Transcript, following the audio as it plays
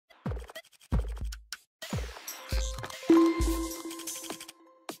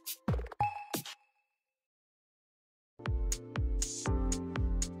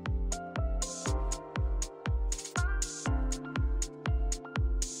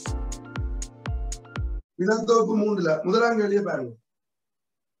வினத்தோப்பு 3ல முதலாம் கேள்வியை பாருங்க.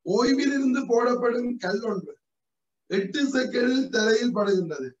 ஓய்வில் இருந்து போடப்படும் கல் ஒன்று 8 செகண்டில் தரையில்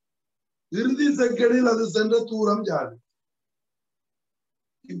படுகின்றது. இறுதி செகண்டில் அது சென்ற தூரம் யாது?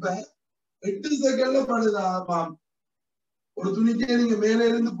 இப்ப 8 செகண்ட்ல படுதாம். ஒரு துணிக்கே நீங்க மேலே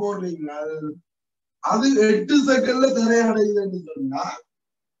இருந்து போடுறீங்க, அது 8 செகண்ட்ல தரையடையுதுன்னு சொன்னா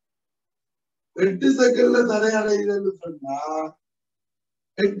 8 செகண்ட்ல தரையடையுதுன்னு சொன்னா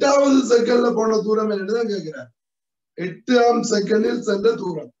 8வது செகண்ட்ல போன தூரம் என்னதான் கேட்கிறார். 8ஆம் செகண்டில் சென்ற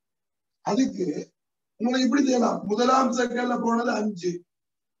தூரம். அதுக்கு உங்களுக்கு இப்படி செய்யலாம். முதலாம் செகண்ட்ல போனது 5,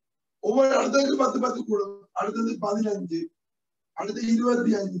 ஒவ்வொரு அடுத்ததுக்கு 10 கூடும். அடுத்தது 15, அடுத்து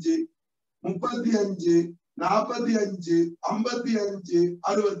 25, 35, 45, 55,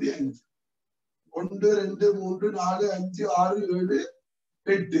 65. 1 2 3 4 5 6 7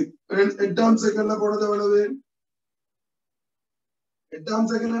 8. 8ஆம் செகண்ட்ல போனது எவ்வளவு? 8ஆம்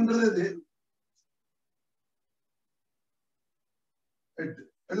செகண்ட்ன்றது 8,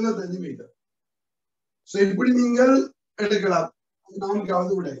 75 மீட்டர். இப்படி நீங்கள் எடுக்கலாம்.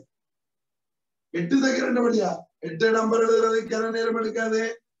 4வது விடை 8 செகண்ட் வழியா 8 நம்பர் எழுதுறதுக்கு நேரம் எடுக்காது.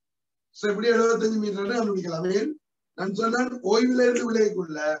 எப்படி 75 மீட்டர் கண்டுபிடிக்கலாம். நான் சொன்னேன் ஓய்வுல இருந்து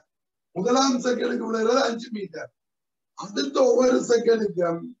விளையக்குள்ள முதலாம் செகண்டுக்கு விளையிறது 5 மீட்டர். அடுத்த ஒவ்வொரு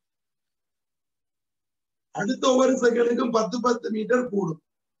செகண்டுக்கும் 10 மீட்டர் கூடும்.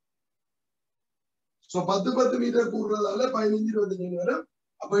 10 மீட்டர் கூடுறதால 15 25 வரும்.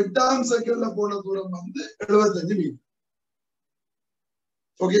 அப்ப 8ஆம் செகண்ட்ல போன தூரம் 75 மீட்டர்.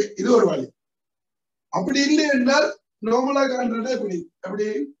 ஓகே, இது ஒரு வழி. அப்படி இல்லை என்றால் நார்மலா காண்றதே அப்படி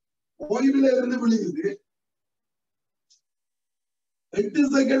ஓய்வுல இருந்து விழுகுது 8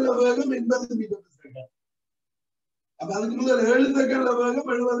 செகண்ட்ல வேகம் 80 மீட்டர் per செகண்ட். அப்ப அதுக்கு முதல் 7 செகண்ட்ல வேகம்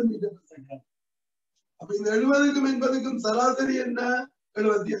 70 மீட்டர் per செகண்ட். அப்ப இந்த 70க்கும் 80க்கும் சராசரி என்ன?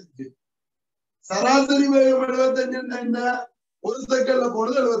 75. சராசரி வேகம் 75 என்ன? ஒரு செகண்ட்ல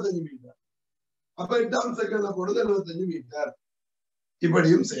போனது 75 மீட்டர். அப்ப 8ஆம் செகண்ட்ல போனது 75 மீட்டர்.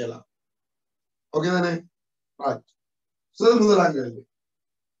 இப்படியும் செய்யலாம். ஓகே தானே? முதலாம் கேள்வி.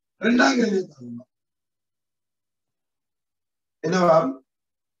 2ஆம் கேள்வி என்னவா?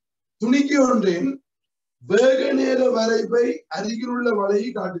 துணிக்கு ஒன்றின் வேக நேர வரைபை அருகிலுள்ள வலையை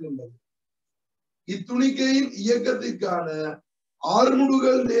காட்டுகின்றது. இத்துணிக்கையின் இயக்கத்திற்கான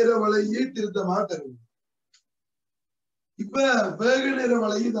ஆறுமுடுகள் நேர வலையை திருத்தமாக தரும். இப்ப வேக நேர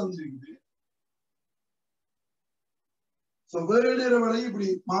வலையை தந்திருக்குது. வேக நேர வலை இப்படி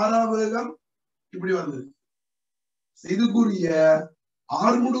மாறா வேகம் இப்படி வந்தது. இதுக்குரிய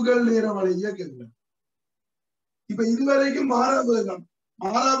ஆறுமுடுகள் நேர வலையை கேட்கிறேன். இப்ப இதுவரைக்கும் மாறாவேகம்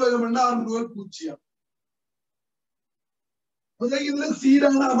என்ன? ஆறுமுடுகள் 0. இதுல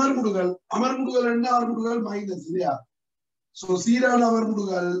சீரான அமர்முடுகள் என்ன? ஆறுமுடுகள் மைனஸ் இல்லையா? சீரான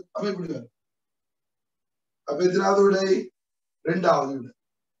அமர்முடுகள் அமைப்பிடுகள். அப்ப எத்தனாவது விடை? 2வது விடை.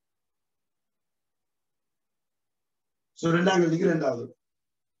 2ஆம் கேள்விக்கு 2வது.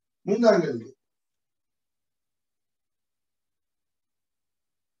 3ஆம் கேள்வி.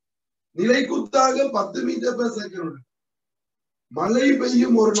 நிலைக்குத்தாக 10 மீட்டர் per செகண்ட் மழை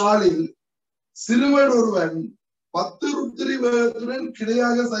பெய்யும் ஒரு நாளில் சிறுவன் ஒருவன் 10√3 வேகத்துடன்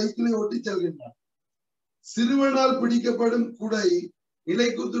கிடையாக சைக்கிளை ஓட்டி செல்கின்றான். சிறுவனால் பிடிக்கப்படும் குடை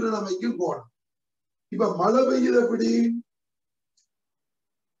நிலைக்குத்துடன் அமைக்கும் கோணம். இப்ப மழை பெய்யுது எப்படி?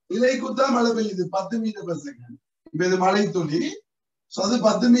 நிலைக்குத்தா மழை பெய்யுது 10 மீட்டர் per செகண்ட். இப்ப இது மழை துளி, அது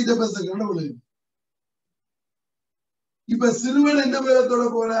 10 மீட்டர் per செகண்ட் விழுது. இப்ப சிறுவன் என்ன வேகத்தோட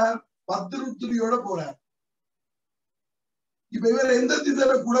போறார்? 10√3 போறார். இப்ப இவர் எந்த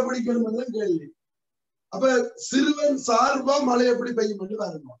திசையில குடை பிடிக்கணும் கேள்வி. அப்ப சிறுவன் சார்பா மழை எப்படி பெய்யும் என்று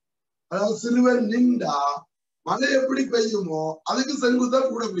பாருங்க. அதாவது சிறுவன் நின்றா மழை எப்படி பெய்யுமோ அதுக்கு செங்குத்தா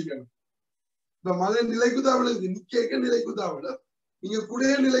குடை பிடிக்கணும். இப்ப மழை நிலைக்குதா விழுது, நிக்க நிலைக்குதா விழும், நீங்க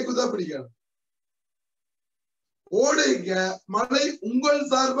குடைய நிலைக்குதா பிடிக்கணும். ஓடைக்க மழை உங்கள்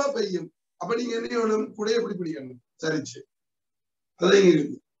சார்பா பெய்யும். அப்ப நீங்க என்ன செய்யணும்? குடைய எப்படி பிடிக்கணும். சரிச்சு, அதான்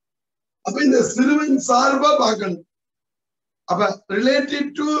இருக்கு. அப்ப இந்த சிறுவன் சார்பா பார்க்கணும். அப்ப ரிலேட்டட்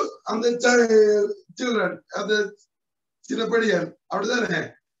டு அந்த சில்ட்ரன், அந்த சின்னப்படியார் அப்படிதானே?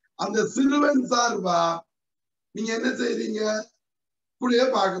 அந்த சிறுவன் சார்பா நீங்க என்ன செய்றீங்க? குடைய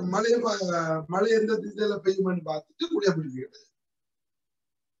பார்க்க மழை எந்த திசையில பெய்யும்னு பார்த்துட்டு குடைய பிடிக்கிறது.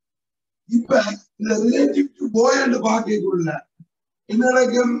 இப்ப இந்த ரிலேட்டிவ் டு பாய்ன்னு பார்க்கக்குள்ள என்ன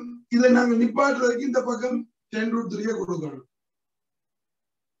நடக்கும்? இதை நாங்க நிப்பாட்டுறதுக்கு இந்த பக்கம் 10√3 கொடுக்கணும்.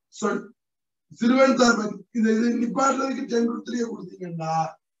 சிறுவன் சார்பன் இது நிப்பாட்டுறதுக்கு 10√3 கொடுத்தீங்கன்னா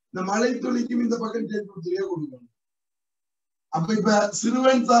இந்த மழை துளிக்கும் இந்த பக்கம் 10√3 கொடுக்கணும். அப்ப இப்ப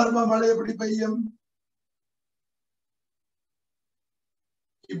சிறுவன் சார்பா மழை எப்படி பெய்யும்?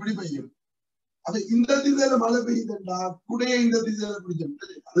 இப்படி பெய்யும். அது இந்த திசையில மழை பெய்யுதுண்டா குடையை இந்த திசையில பிடிக்கும்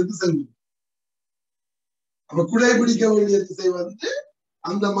அதுக்கு செங்குத்து. அப்ப குடை பிடிக்க வேண்டிய திசை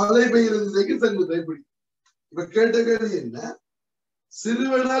அந்த மழை பெய்கிற திசைக்கு செங்குத்தை பிடிக்கும். இப்ப கேட்ட கேள்வி என்ன,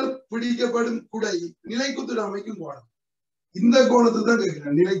 சிறுவனால் பிடிக்கப்படும் குடை நிலைக்குத்து அமைக்கும் கோணம். இந்த கோணத்தை தான்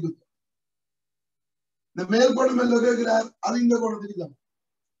கேட்கிறார் நிலைக்குத்து. இந்த மேற்கோணம் எல்லாம் கேட்கிறார் அது இந்த கோணத்துக்கு தான்.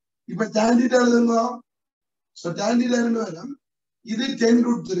 இப்ப டான்டிட்டா எழுதுங்க. இது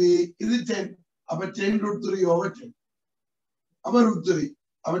 10√3 இது 10. அப்ப 10√3/10. அப்ப √3.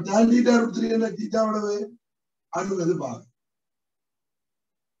 அப்ப டான்டிட்டா √3 என்ன தீட்டாவோடவே 60 பாகம்.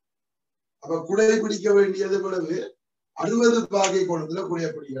 அப்ப குடையை பிடிக்க வேண்டியது எவ்வளவு? 60 பாகை கோணத்துல குடைய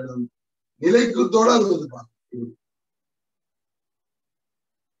பிடிக்கணும். நிலைக்குத்தோட 60 பாகை.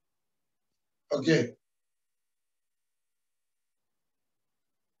 ஓகே.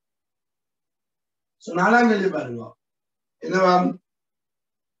 நாலாம் கேள்வி பாருங்க. என்னவா?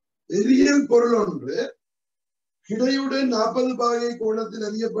 எரியல் பொருள் ஒன்று கிடையுடன் 40 பாகை கோணத்தில்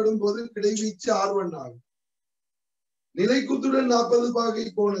அறியப்படும் போது கிடைவீச்சு R1 ஆகும். நிலைக்குத்துடன் 40 பாகை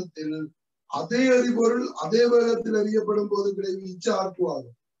கோணத்தில் அதே எரிபொருள் அதே வேகத்தில் அறியப்படும் போது கிடைவீச்சு R2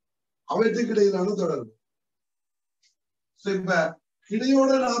 ஆகும். அவற்றுக்கு இடையிலான தொடர்பு. இப்ப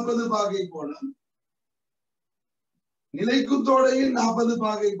கிடையோட 40 பாகை கோணம் நிலைக்குத்தோடையும் 40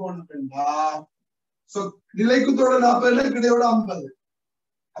 பாகை கோணம் என்றா நிலைக்குத்தோட 40 கிடையோட 50.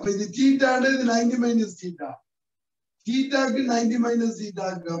 அப்ப இது தீட்டாண்டு இது 90 - தீட்டா. தீட்டாக்கு 90 -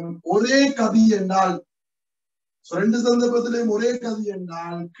 தீட்டாக்கும் ஒரே கதி என்றால் ரெண்டு சந்தர்ப்பத்திலையும் ஒரே கதி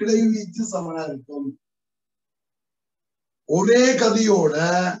என்றால் கிடைவீச்சு சமனா இருக்கும். ஒரே கதியோட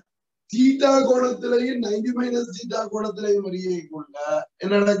தீட்டா கோணத்திலையும் 90 - தீட்டா கோணத்திலையும் வரியை கொண்ட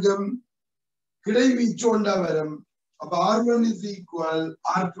என்ன நடக்கும்? கிடைவீச்சு ஒன்றா வரும். அப்ப R1 =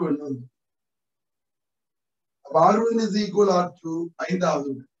 R2. R1 = R2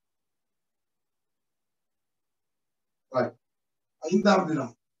 ஐந்தாவது. ஐந்தாவது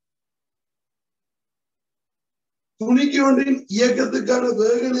நாம் துணிக்கு ஒன்றின் இயக்கத்துக்கான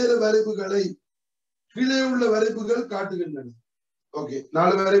வேக நேர வரைவுகளை கீழே உள்ள வரைவுகள் காட்டுகின்றன. ஓகே,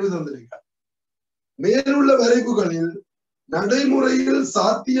 4 வரைவு தந்திருக்கார். மேலுள்ள வரைவுகளில் நடைமுறையில்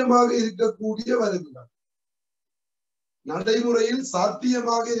சாத்தியமாக இருக்கக்கூடிய வரைவுகள். நடைமுறையில்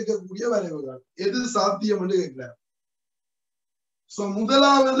சாத்தியமாக இருக்கக்கூடிய வரைவுகள் எது சாத்தியம் என்று கேட்கிறார்.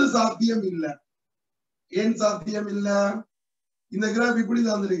 முதலாவது சாத்தியம் இல்லை. ஏன் சாத்தியம் இல்ல? இந்த கிராஃப் இப்படி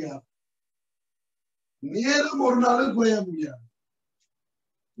தந்திருக்கார். நேரம் ஒரு நாள் குறைய முடியாது.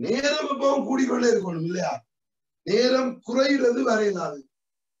 நேரம் எப்பவும் கூடிக்கொண்டே இருக்கணும் இல்லையா? நேரம் குறைகிறது வரையிலாது.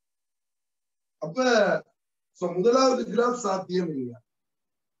 அப்ப முதலாவது கிராஃப் சாத்தியம் இல்லை.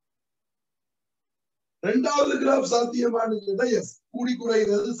 இரண்டாவது கிராஃப் சாத்தியமானு கேட்டா எஸ், கூடி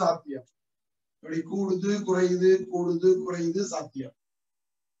குறைகிறது சாத்தியம். இப்படி கூடுது குறையுது கூடுது குறையுது சாத்தியம்.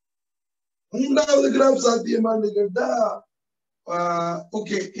 மூன்றாவது கிராஃப் சாத்தியமானு கேட்டா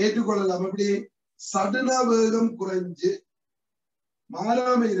ஓகே ஏற்றுக்கொள்ளலாம். எப்படி சடனா வேகம் குறைஞ்சு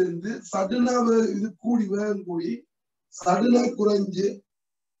மாறாம இருந்து சடனா இது கூடி வேகம் கூடி சடனா குறைஞ்சு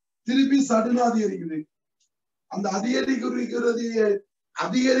திருப்பி சடனா அதிகரிக்குது. அந்த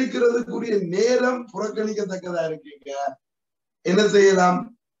அதிகரிக்கிறதுக்குரிய நேரம் புறக்கணிக்கத்தக்கதா இருக்கீங்க. என்ன செய்யலாம்?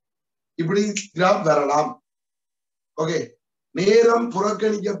 இப்படி கிராஃப் வரலாம். ஓகே, நேரம்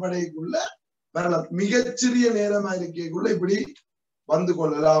புறக்கணிக்கப்படைக்குள்ள வரலாம். மிகச்சிறிய நேரமா இருக்கக்குள்ள இப்படி வந்து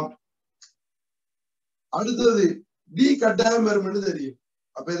கொள்ளலாம். அடுத்தது டி கட்டாயம் வரும் தெரியும்.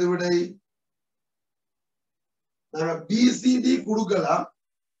 அப்ப இது விடை நாங்க பிசிடி கொடுக்கலாம்.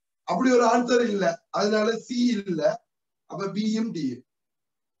 அப்படி ஒரு ஆன்சர் இல்ல, அதனால சி இல்ல. அப்ப பியும் டி.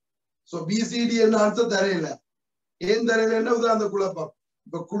 பிசிடி என்ன ஆன்சர் தரையில. ஏன் தரையில அந்த குழப்பம்.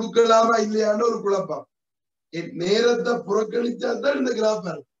 இப்ப கொடுக்கலாமா இல்லையான்னு ஒரு குழப்பம். நேரத்தை புறக்கணிச்சாதான் இந்த கிராஃப்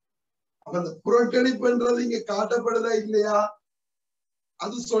வரும். அப்ப அந்த புறக்கணிப்புன்றது இங்க காட்டப்படுதா இல்லையா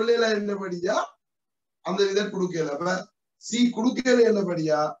அது சொல்லல. என்னபடியா அந்த இதை கொடுக்கல. அப்ப சி கொடுக்கல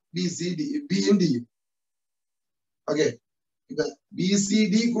என்னபடியா பிசிடி பிஎன்டி. ஓகே, இப்ப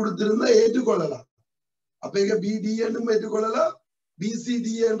பிசிடி கொடுத்திருந்தா ஏற்றுக்கொள்ளலாம். அப்ப இங்க பிடி என்றும் ஏற்றுக்கொள்ளலாம்,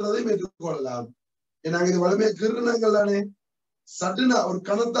 பிசிடி என்றதையும் ஏற்றுக்கொள்ளலாம். நாங்க இது வளமையா கிருணங்கள் தானே. சட்டுனா ஒரு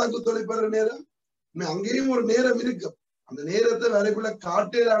கணத்தாக்கு தொலைப்படுற நேரம் அங்கேயும் ஒரு நேரம் இருக்கு. அந்த நேரத்தை வரைக்குள்ள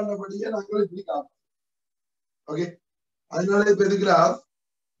காட்டலாண்டபடியே நாங்கள் இப்படி காட்டுறோம். ஓகே, அதனால இப்ப இருக்கிற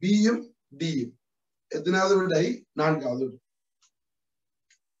பியும் டியும் எத்தனாவது விடை? 4வது விடை.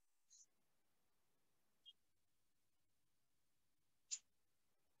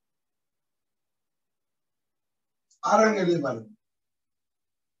 ஆறாம் கேள்வி பாருங்க.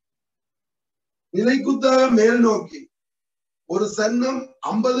 நிலைக்குத்தாக மேல் நோக்கி ஒரு சன்னம்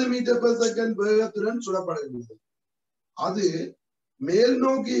 50 மீட்டர்/செகண்ட் வேகத்துடன் சுடப்படுகிறது. அது மேல்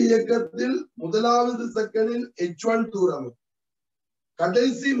நோக்கி இயக்கத்தில் முதலாவது செகண்டில் h1 தூரமும்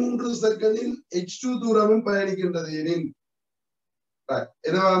கடைசி 3 செகண்டில் h2 தூரமும் பயணிக்கின்றது எனில்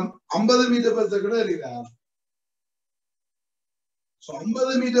 50 மீட்டர் per second இருக்கிறார்.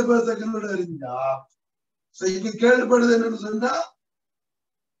 50 மீட்டர் per second இருந்தா இங்க கேள்விப்படுது என்னன்னு சொன்னா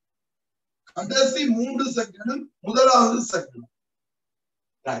கடைசி 3 செகண்டும் முதலாவது செகண்ட்.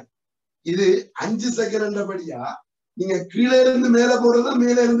 இது 5 செகண்ட் படியா நீங்க கீழே இருந்து மேல போறதா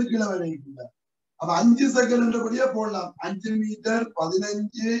மேல இருந்து கீழே வரைக்கும். அப்ப 5 செகண்ட் படியா போடலாம். 5 மீட்டர்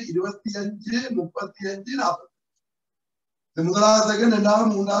 15 25 35 40. முதலாவது செகண்ட், இரண்டாவது,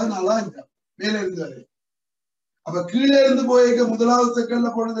 மூன்றாவது, நாலாவது மேல இருந்து வரை. அப்ப கீழே இருந்து போயிருக்க முதலாவது செகண்ட்ல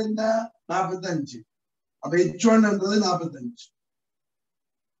போனது என்ன 45. அப்ப h1 என்றது 45.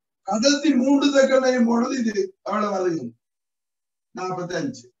 கடைசி 3 செகண்ட்லையும் போனது இது எவ்வளவு வருது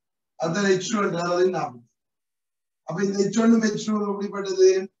 45. அதான் h2 என்றது 40. அப்ப இந்த h1 h2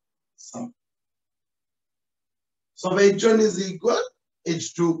 எப்படிப்பட்டது சமம். So h1 is equal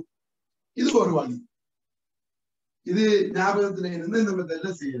h2. இது ஒரு வழி. இது ஞாபகத்துல இருந்து இந்த மெத்தட்ல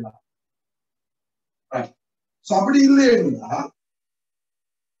செய்யலாம். அப்படி இல்லைன்னா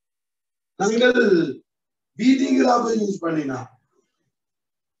நாங்கள் பீட்டிங் கிராஃபை யூஸ் பண்ணினா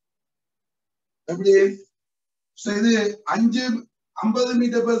எப்படி இது 50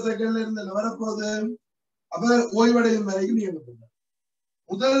 மீட்டர் per செகண்ட்ல இருந்து வரப்போகுது. அப்ப ஓய்வடையும் வரைக்கும் நீங்க என்ன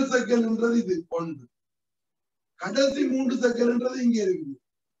முதல் செகண்ட்ன்றது இது 1, கடைசி 3 செகண்ட்ன்றது இங்க இருக்குது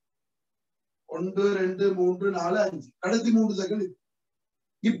 1 2 3 4 5, கடைசி 3 செகண்ட்.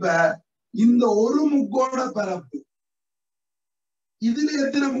 இப்ப இந்த ஒரு முக்கோண பரப்பு இதுல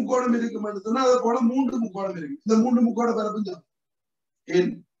எத்தனை முக்கோணம் இருக்கு சொன்னா அதை போல 3 முக்கோணம் இருக்கு. இந்த 3 முக்கோண பரப்பு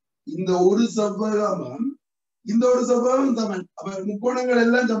இந்த ஒரு செவ்வகமும் இந்த ஒரு செவ்வகம் சமன். அப்ப முக்கோணங்கள்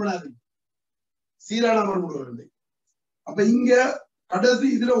எல்லாம் சமனா இருக்கு, சீரான முக்கோணங்கள். அப்ப இங்க கடைசி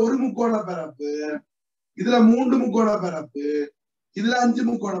இதுல ஒரு முக்கோண பரப்பு, இதுல 3 முக்கோண பரப்பு, இதுல 5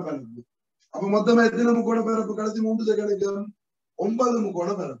 முக்கோண பரப்பு. அப்ப மொத்தமா எத்தனை முக்கோண பரப்பு கடைசி 3 செகண்டுக்கு 9 முக்கோண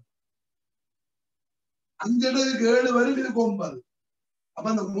பரப்பு. 5 இடத்துக்கு 7 வரும், இதுக்கு 9. அப்ப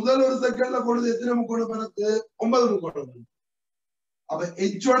அந்த முதல் ஒரு செகண்ட்ல போனது எத்தனை முக்கோண பரப்பு 9 முக்கோண பரப்பு. அப்ப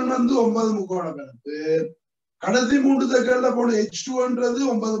h1 வந்து 9 முக்கோண பரப்பு, கடைசி 3 செகண்ட்ல போன h2ன்றது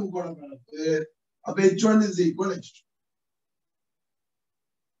 9 முக்கோண பரப்பு. அப்ப h1 is equal h2.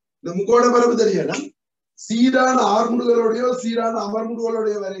 இந்த முக்கோண பரப்பு தெரியணும். சீரான ஆர்முடுகளோடையோ சீரான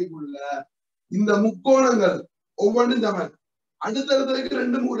அமர்முடுகளோடைய வரைக்குள்ள இந்த முக்கோணங்கள் ஒவ்வொன்றும் சமன். அடுத்தடுத்ததுக்கு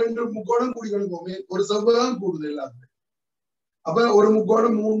 2 முக்கோணம் கூடிக்கொள்வோமே, ஒரு செவ்வகம் கூடுது எல்லாத்துக்கும். அப்ப ஒரு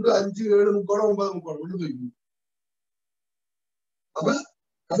முக்கோணம் 3 5 7 முக்கோணம் 9 முக்கோணம் போய்க்கும். அப்ப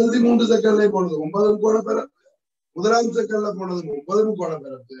கடைசி 3 செகண்ட்ல போனது 9 முக்கோண பரப்பு, முதலாவது செகண்ட்ல போனது 9 முக்கோண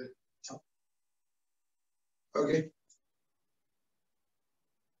பரப்பு. ஓகே,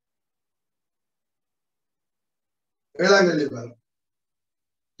 வேளாங்கண்ணி பாருங்க.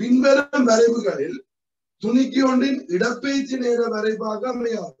 பின்வரும் வரைவுகளில் துணிக்கு ஒன்றின் இடப்பெயர்ச்சி நேர வரைபாக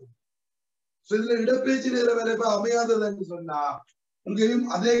அமையாது. இதுல இடப்பெயர்ச்சி நேர வரைபா அமையாதது என்று சொன்னா உங்களையும்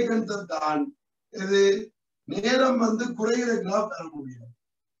அதே கன்செப்ட் தான். இது நேரம் வந்து குறைகிற கிராஃப் பெற முடியும்.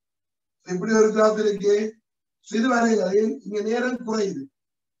 இப்படி ஒரு கிராஃப் இருக்கு, இது வரைகளில் இங்க நேரம் குறையுது.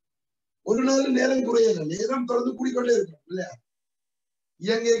 ஒரு நாள் நேரம் குறையல, நேரம் தொடர்ந்து கூடிக்கொண்டே இருக்கும் இல்லையா?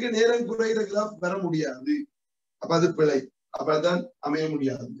 இயற்கைக்கு நேரம் குறைகிற கிராஃப் பெற முடியாது. அப்ப அது பிழை, அப்பதான் அமைய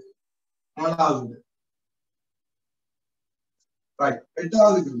முடியாது. 4வது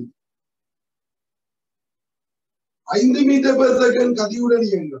 8வது 5 மீட்டர் per செகண்ட் கதியுடன்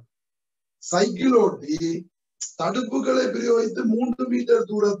இயங்கும் சைக்கிள் ஓட்டி தடுப்புகளை பிரயோகித்து 3 மீட்டர்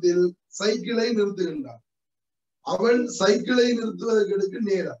தூரத்தில் சைக்கிளை நிறுத்துகின்றான். அவன் சைக்கிளை நிறுத்துவதற்கு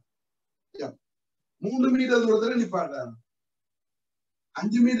நேரம் 3 மீட்டர் தூரத்துல நிப்பாட்டான்.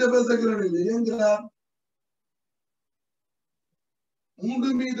 5 மீட்டர் per செகண்ட் இயங்குகிறார், 3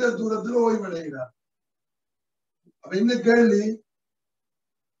 மீட்டர் தூரத்தில் ஓய்வடைகிறார். அப்ப என்ன கேள்வி,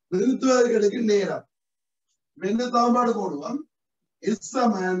 நிறுத்துவதற்கு நேரம் என்ன சமன்பாடு போடுவோம்? S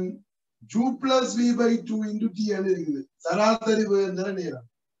Saman u plus v by 2 into t இருக்குது சராசரி வேகம் நேரம்.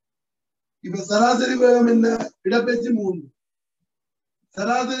 இப்ப சராசரி வேகம் என்ன? இடப்பெயர்ச்சி 3,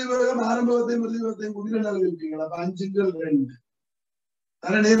 சராசரி வேகம் ஆரம்பத்தையும் முடிவையும் கூட்டி 2 இருப்பீங்களா? அப்ப 5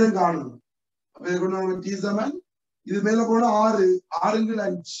 2 நேரம் காணணும். அப்ப t சமன் இது மேல போன 6 6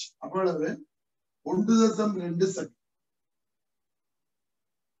 5 அவ்வளவு 1.2 செகண்ட்.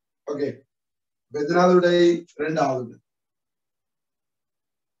 ஓகே, எத்தனாவது விடை? 2வது.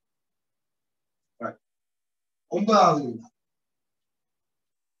 9வது விடை.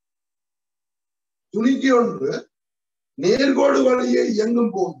 துணிக்கு ஒன்று நேர்கோடு வழியை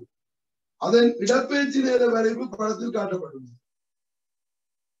இயங்கும் போது அதன் இடப்பெயர்ச்சி நேர வரைவு படத்தில் காட்டப்பட்டுள்ளது.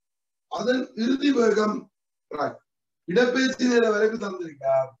 அதன் இறுதி வேகம் இடப்பெயர்ச்சி நேர வரைக்கும்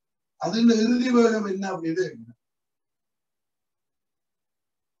தந்திருக்கார். அதன் இறுதி வேகம் என்ன அப்படின்னு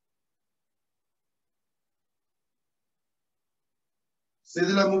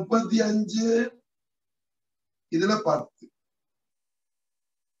இதுல 35, இதுல 10,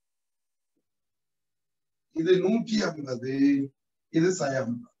 இது 150, இது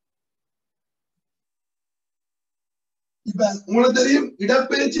 150. இப்ப உங்களுக்கு தெரியும்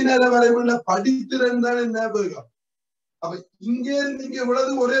இடப்பெயர்ச்சி நேர வரைவுள்ள படித்திறன் தான் என்ன வேகம். அப்ப இங்க இருந்து இங்க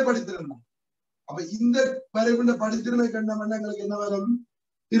இவ்வளவு ஒரே படித்திறன் தான். அப்ப இந்த வரைவுள்ள படித்திறனை கண்டோம்னா எங்களுக்கு என்ன வரும்?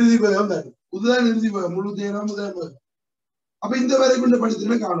 இறுதி வேகம் வரும். இதுதான் இறுதி வேகம், முழு நேரம் முதல் வேகம். அப்ப இந்த வரைவுள்ள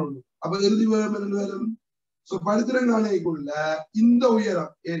படித்திறனை காணணும். அப்ப இறுதி வேகம் என்ன வரும்? படித்திறன் காணைக்குள்ள இந்த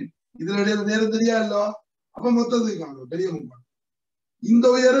உயரம் ஏன் இதுல இடையில நேரம் தெரியாதோ, அப்ப மொத்தத்துக்கு காணும் பெரிய முகம். இந்த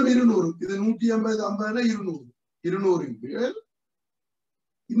உயரம் 200, இது 150, 50, 200, 200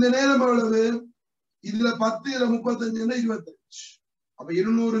 இந்த நேரம் எவ்வளவு? இதுல 10, இதுல 35, 25. அப்ப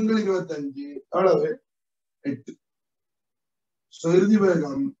 200 25 எவ்வளவு? 8. இறுதி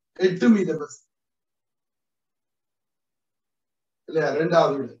வேகம் 8 மீட்டர் இல்லையா?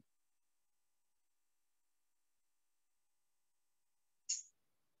 இரண்டாவது விட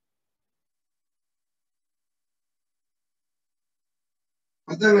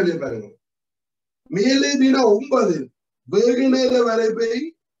பாருங்க. மேலே வீணா 9 வேக நேர வரைவை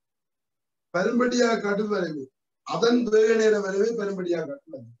பெரும்படியாக காட்டும் வரைவு. அதன் வேக நேர வரைவை பெரும்படியாக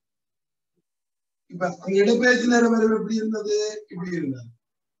காட்டும் வரைவு. இப்ப அங்க இடப்பெயர்ச்சி நேர வரைவு எப்படி இருந்தது? இப்படி இருந்தது.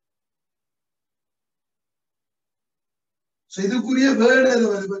 இதுக்குரிய வேக நேர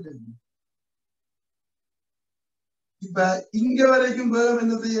வரைவை தெரியும். இப்ப இங்க வரைக்கும் வேகம்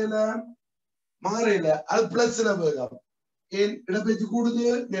என்ன செய்யல? மாறையில அது பிளஸ்ல வேகம். ஏன்? இடப்பெயர்ச்சி கூடுது,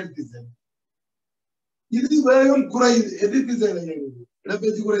 நேர்த்திசை. இது வேகம் குறையுது, எதிர்த்திசையில இயங்குது.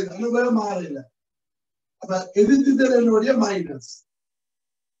 இடப்பெயர்ச்சி குறையுது, அந்த வேகம் மாறையில. அப்ப எதிர்த்திசையினுடைய மைனஸ்.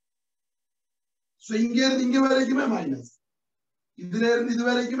 இங்க இருந்து இங்க வரைக்குமே மைனஸ், இதுல இருந்து இது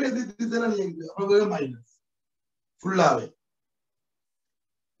வரைக்குமே எதிர்த்திசையில இயங்குது. அப்ப வேகம் மைனஸ் ஃபுல்லாவே.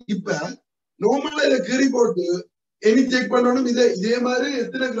 இப்ப நார்மலா இதை கீறி போட்டு எனி செக் பண்ணணும். இதே மாதிரி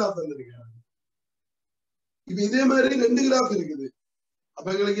எத்தனை கிராஃப் வந்திருக்காங்க? இப்ப இதே மாதிரி 2 கிராஃப் இருக்குது. அப்ப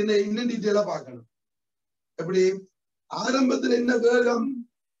எங்களுக்கு என்ன இன்னும் டீட்டெயிலா பார்க்கணும். எப்படி ஆரம்பத்துல என்ன வேகம்?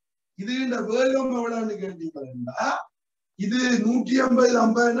 இது இந்த வேகம் எவ்வளவுன்னு கேட்டீங்கன்னா, இது 150,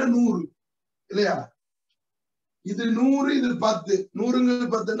 50 100 இல்லையா? இது 100, இது 10, 100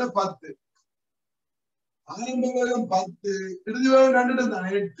 10 10. ஆரம்ப வேகம் 10, இறுதி வேகம் கண்டுட்டு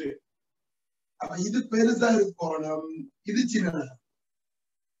இருந்தாங்க 8. அப்ப இது பெருசா இருக்கணும், இது சின்னதா.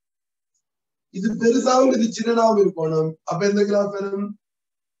 இது பெருசாவும் இது சின்னதாவும் இருக்கணும். அப்ப எந்த கிராஃப் வரும்?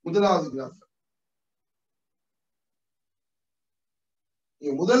 முதலாவது கிராஃப்.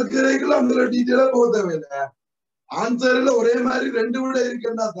 முதல் கிரைக்குள்ள அந்த டீட்டெயிலா போக தேவையில்லை. ஆன்சர்ல ஒரே மாதிரி 2 விட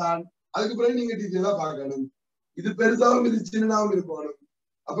இருக்குன்னா தான் அதுக்கு பிறகு நீங்க டீட்டெயிலா பார்க்கணும். இது பெருசாவும் இது சின்னதாவும் இருக்கணும்.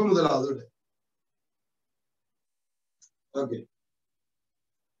 அப்ப முதலாவது விட. ஓகே,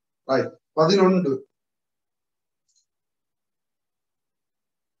 11.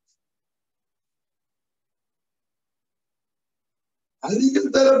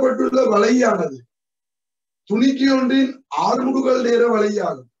 அருகில் தரப்பட்டுள்ள வளையானது துணிக்கு ஒன்றின் 6 முடுகள் நேர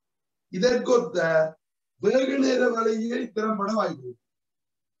வளையாகும். இதற்கொத்த வேக நேர வளையை திறம்பட வாய்ப்பு.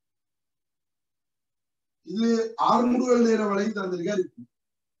 இது 6 முடுகள் நேர வளை தந்திருக்கா இருக்கு.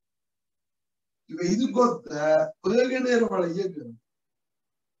 இப்ப இதுக்கொத்த வேக நேர வளையை திறன்.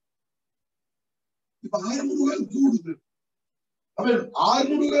 இப்ப 6 முடுகள் கூடுது. அப்ப 6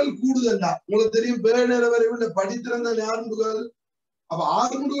 முடுகள் கூடுதல்டா உங்களுக்கு தெரியும். வேக நேர வரைவுள்ள படித்திறந்த 6 முடுகள். அப்ப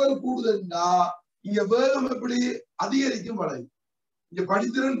 6 முடுகள் கூடுதல்டா இங்க வேகம் எப்படி அதிகரிக்கும் வளை. இங்க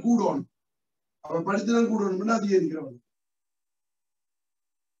படித்திறன் கூடணும். அப்ப படித்திறன் கூடணும்னா அதிகரிக்கிற வளை.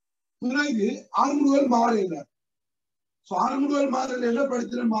 பிறகு 6 முடுகள் மாறல. 6 முடுகள் மாறல,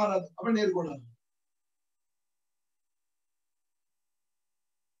 படித்திறன் மாறாது. அப்ப நேர்கோடாது.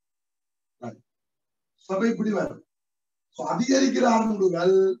 சபை இப்படி வரும். அதிகரிக்கிற 6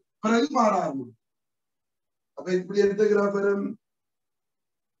 முடுகள் பிறகு மாற ஆரம்பிக்கும். அப்ப இப்படி எடுத்த கிராஃப் வரும்.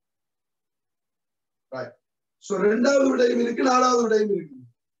 இரண்டாவது விடையும் இருக்கு, 4வது விடையும் இருக்கு.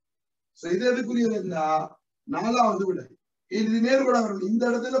 இது எதுக்குரியதுன்னா 4வது விடை. இது நேர்கோடா வரும். இந்த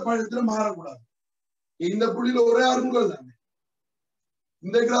இடத்துல பழத்துல மாறக்கூடாது. இந்த புள்ளியில ஒரே 6 முடுகள் தானே.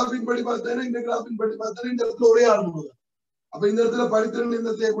 இந்த கிராஃபின் படி பார்த்தேன்னா, இந்த கிராஃபின் படி பார்த்தேன்னா இந்த இடத்துல ஒரே 6 முடுகள். அப்ப இந்த இடத்துல படித்திறன்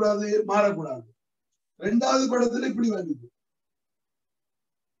என்ன செய்யக்கூடாது? மாறக்கூடாது. 2வது படத்துல இப்படி வருது.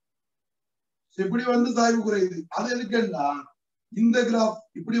 இப்படி வந்து சாய்வு குறையுது. அது எதுக்குன்னா இந்த கிராஃப்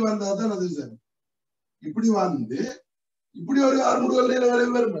இப்படி வந்தாதான் அது சரி. இப்படி வந்து இப்படி ஒரு 6 முடுகள் நேர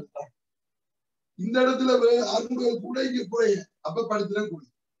வரைவு வரும். இந்த இடத்துல ஆர்முடுகள் கூட இங்க குறைய அப்ப படுத்துற கூடி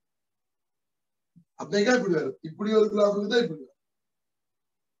அப்ப இப்படி வரும் இப்படி ஒரு கிராஃபுக்கு தான் இப்படி வரும்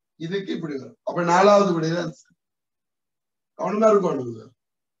இதுக்கு இப்படி வரும் அப்ப 4வது விடைதான் கவனமா இருக்கும்.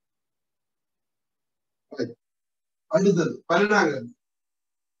 அடுத்தது 12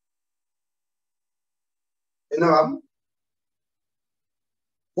 என்னவாம்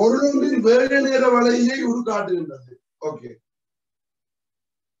பொருளொன்றின் வேக நேர வளையை உருக்காட்டுகின்றது. ஓகே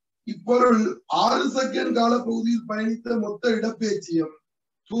இப்பொருள் 6 செகண்ட் காலப்பகுதியில் பயணித்த மொத்த இடப்பெயர்ச்சியும்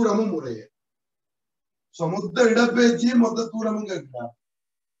தூரமும் முறையே. மொத்த இடப்பெயர்ச்சியும் மொத்த தூரமும் கேட்கிறார்.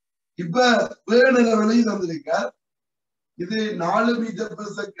 இப்ப வேக நேர வளையை தந்திருக்கார். இது 4 மீட்டர் per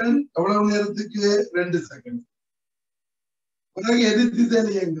செகண்ட் எவ்வளவு நேரத்துக்கு 2 செகண்ட். பிறகு எதிர்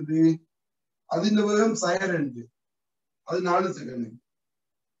திசையில இயங்குது அதின் வேகம் sin2 அது 4 செகண்ட்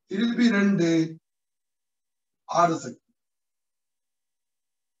திருப்பி 2 6 செகண்ட்.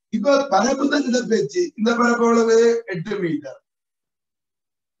 இப்ப பரப்பு தான் இடப்பெயர்ச்சி. இந்த பரப்பு எவ்வளவு 8 மீட்டர்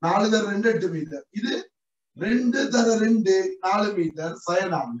 4 தர 2 8 மீட்டர். இது 2 தர 2 4 மீட்டர்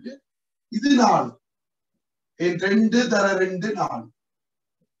sin4 இது 4 2 தர 2 4.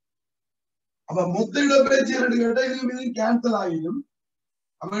 அப்ப மொத்த இடப்பெயர்ச்சி கேட்டா இது கேன்சல் ஆகிடும்.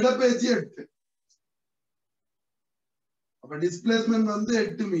 அப்ப இடப்பெயர்ச்சி 8. அப்ப டிஸ்பிளேஸ்மெண்ட்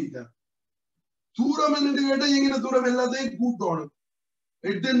 8 மீட்டர். தூரம் என்னன்னு கேட்டா எங்கிற தூரம் எல்லாத்தையும் கூட்டணும்.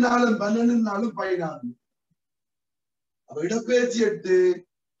 8 4 12 4 16. அப்ப இடப்பெயர்ச்சி 8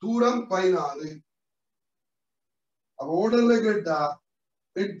 தூரம் 14. அப்ப ஓடர்ல கேட்டா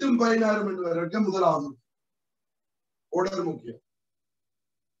 8 16 வரைக்கும் முதலாவது ஓடர் முக்கியம்.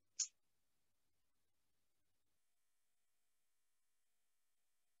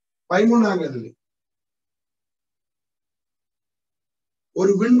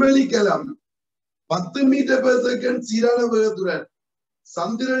 ஒரு விண்வெளி கலம் 10 மீட்டர் per செகண்ட் சீரான வேகத்துடன்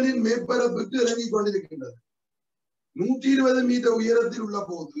சந்திரனின் மேற்பரப்புக்கு இறங்கிக் கொண்டிருக்கின்றது. 120 மீட்டர் உயரத்தில் உள்ள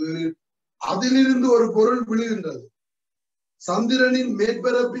போது அதிலிருந்து ஒரு பொருள் விழுகின்றது. சந்திரனின்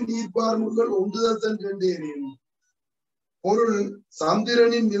மேற்பரப்பின் ஈர்ப்பார்முகள் 1.2 எனில் பொருள்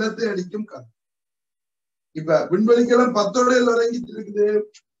சந்திரனின் நிலத்தை அடிக்கும் கண். இப்ப விண்வெளிக்கலம் 10 இறங்கிட்டு இருக்குது.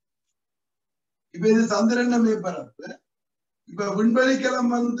 இப்ப இது சந்திரன் மேற்பரப்பு. இப்ப விண்வெளிக்கலம்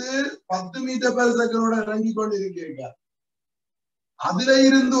 10 மீட்டர் per செகண்டோட இறங்கி கொண்டு இருக்கீங்க. அதுல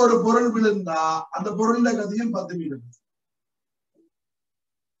இருந்து ஒரு பொருள் விழுந்தா அந்த பொருள கதியும் 10 மீட்டர்.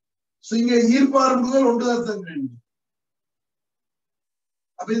 இங்க ஈர்ப்பார்முகள் 1.2.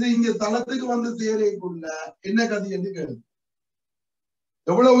 அப்ப இது இங்க தளத்துக்கு சேரைக்குள்ள என்ன கதி என்று கேள்வி.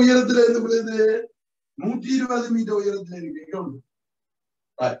 எவ்வளவு உயரத்துல இருந்து விழுது 120 மீட்டர் உயரத்துல இருக்கு.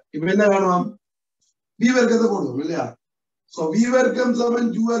 இப்ப என்ன வேணும் v வர்க்கத்தை போடுவோம் இல்லையா. சோ v வர்க்கம் சமன்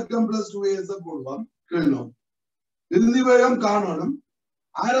u வர்க்கம் plus 2as போடுவோம். கேள்வி இறுதி வேகம் காணணும்.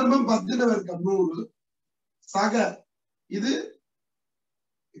 ஆரம்பம் 10 வர்க்கம் 100 சக இது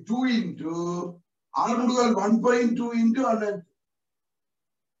 2 into ஆர்முடுகள் 1.2 into 100.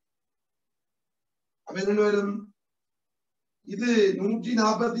 அப்ப என்ன வரும் இது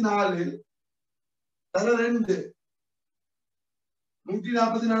 144 தர 2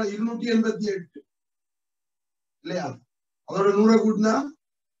 144 288 இல்லையா. அதோட 100 கூட்டினா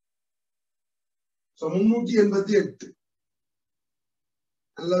 388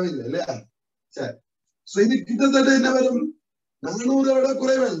 நல்லாவே இல்லை இல்லையா. சரி இது கிட்டத்தட்ட என்ன வரும் 400 விட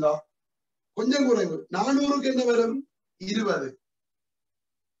குறைவல்ல கொஞ்சம் குறைவு. 400க்கு என்ன வரும் 20.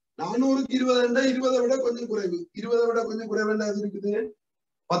 400க்கு 20 20 விட கொஞ்சம் குறைவு. 20 விட கொஞ்சம் குறைவு என்ன இருக்குது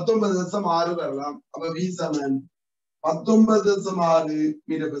 19.6 வரலாம். அப்ப v சமன் 19.6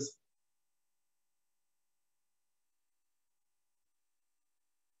 மீட்டர் per செகண்ட்.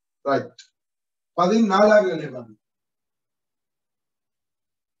 ரைட் 14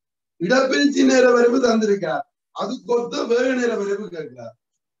 இடப்பெயர்ச்சி நேர வரைவு தந்திருக்கார். அது கொத்த வேக நேர வரைவு கேட்கிறார்.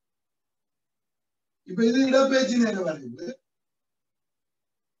 இப்ப இது இடப்பெயர்ச்சி நேர வரைவு.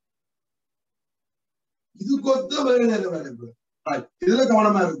 இது கொத்த வேக நேர வரைவு. இதுல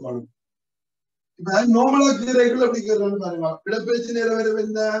கவனமா இருக்கணும். இப்ப நார்மலா கீரைகள் எப்படி கேட்கணும்னு பாருங்க. இடப்பெயர்ச்சி நேர வரைவு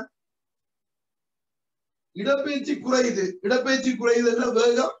என்ன இடப்பெயர்ச்சி குறையுது. இடப்பெயர்ச்சி குறையுதுன்னா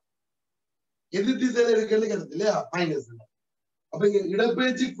வேகம் எதிர் திசையில இருக்குன்னு கேட்டது இல்லையா மைனஸ். அப்ப இங்க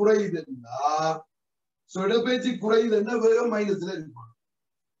இடப்பெயர்ச்சி குறையுதுன்னா இடப்பெயர்ச்சி குறையுதுன்னா வேகம் மைனஸ்ல இருக்கும்.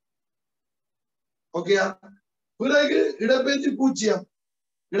 ஓகேயா. பிறகு இடப்பெயர்ச்சி 0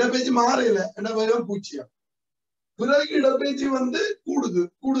 இடப்பெயர்ச்சி மாறல என்ன வேகம் 0. பிறகு இடப்பெயர்ச்சி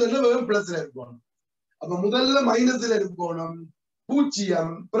கூடுதல்ல வேகம் பிளஸ்ல இருக்கணும். அப்ப முதல்ல மைனஸ்ல இருக்கணும்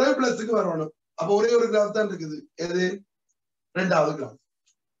 0 பிறகு பிளஸுக்கு வரணும். அப்ப ஒரே ஒரு கிராஃப் தான் இருக்குது. எது 2வது கிராஃப்.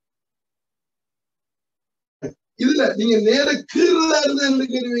 இதுல நீங்க நேர கீழா இருந்து என்ன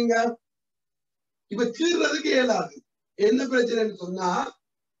கேள்வீங்க இப்ப கீறதுக்கு இயலாது. என்ன பிரச்சனைன்னு சொன்னா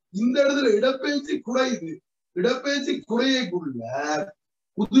இந்த இடத்துல இடப்பெயர்ச்சி குறையுது. இடப்பெயர்ச்சி குறையக்குள்ள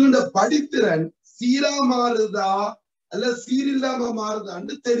புதுண்ட படித்திறன் சீரா மாறுதா அல்ல சீரில்லாம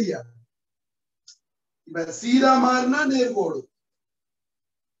மாறுதான்னு தெரியாது. இப்ப சீரா மாறினா நேர்கோடு,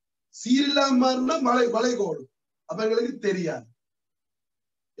 சீரில்லாம மாறினா வளைகோடு. அப்ப எங்களுக்கு தெரியாது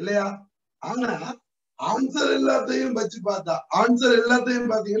இல்லையா? ஆனா ஆன்சர் எல்லாத்தையும் வச்சு பார்த்தா ஆன்சர்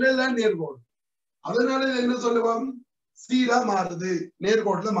எல்லாத்தையும் பாத்தீங்கன்னா எல்லாம் நேர்கோடு. அதனால என்ன சொல்லுவோம்? சீரா மாறுது,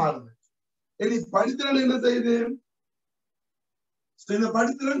 நேர்கோட்டுல மாறுது. இனி படித்திறன் என்ன செய்யுது? இந்த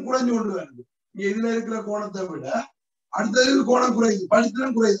படித்திறன் குறைஞ்சு கொண்டு வருது. இங்க இதுல இருக்கிற கோணத்தை விட அடுத்தது கோணம் குறையுது,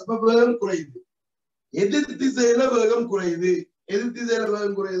 படித்திறன் குறையுது, அப்ப வேகம் குறையுது. எதிர் திசையில வேகம் குறையுது. எதிர் திசையில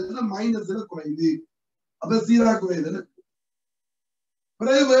வேகம் குறையுதுன்னா மைனஸ்ல குறையுது, அப்ப சீரா குறையுதுன்னு.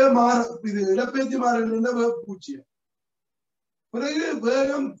 பிறகு வேகம் இது இடப்பெயர்ச்சி மாறுதுன்னா வேகம் பூச்சியம். பிறகு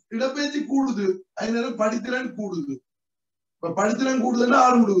வேகம் இடப்பெயர்ச்சி கூடுது, அதனால படித்திறன் கூடுது. இப்ப படித்திறன் கூடுதுன்னா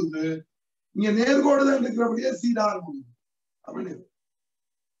ஆறு முடிவுது. இங்க நேர்கோடு தான் இருக்கிறபடியே சீரா ஆறு முடியுது. அப்படின்னு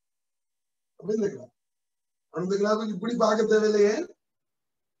அந்த கிளாஸுக்கு இப்படி பார்க்க தேவையில்லையே.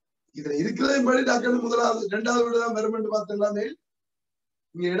 இதுல இருக்கிறதையும் படி டாக்டர் முதலாவது 2வது வீடு தான் வரும் என்று பார்த்தோம்னாலே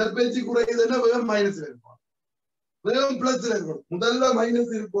இங்க இடப்பெயர்ச்சி குறையுதுன்னா வேகம் மைனஸ்ல இருக்கும், வேகம் பிளஸ்ல இருக்கணும். முதல்ல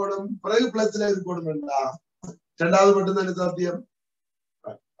மைனஸ் இருக்கணும், பிறகு பிளஸ்ல இருக்கணும் என்றா 2வது மட்டும்தான் சாத்தியம்.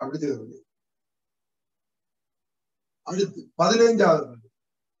 அப்படி செய்ய. அடுத்து 15வது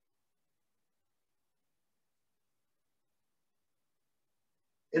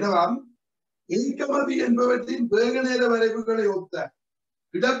என்னவா? ஏகமதி என்பவற்றின் வேக நேர வரைவுகளை ஒத்த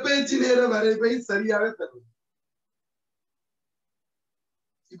இடப்பெயர்ச்சி நேர வரைவை சரியாக தரும்.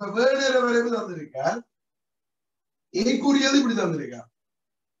 இப்ப வேக நேர வரைவு தந்திருக்க, ஏக்குரியது இப்படி தந்திருக்க,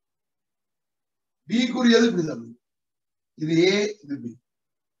 பிக்குரியது இப்படி தந்திருக்க. இது ஏ, இது பி.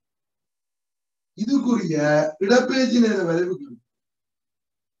 இதுக்குரிய இடப்பெயர்ச்சி நேர வரைவுகள்.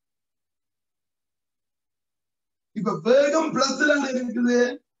 இப்ப வேகம் பிளஸ்ல இருக்குது.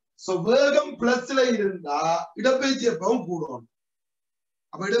 வேகம் பிளஸ்ல இருந்தா இடப்பெயர்ச்சி எப்பவும் கூடும்.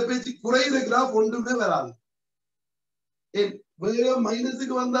 அப்ப இடப்பெயர்ச்சி குறையிற கிராஃப் ஒன்றுமே வராது. ஏன் வேகம்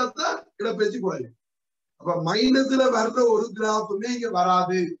மைனஸுக்கு வந்தாதான் இடப்பெயர்ச்சி குறையும். அப்ப மைனஸ்ல வர்ற ஒரு கிராஃபுமே இங்க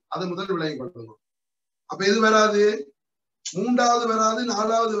வராது. அதை முதல் விளங்கி கொள்ளணும். அப்ப எது வராது? 3வது வராது,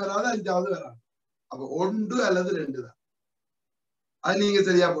 4வது வராது, 5வது வராது. அப்ப 1 அல்லது 2 தான். அது நீங்க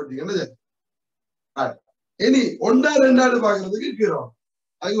சரியா போட்டீங்க. இனி 1 2 பாக்குறதுக்கு கீழே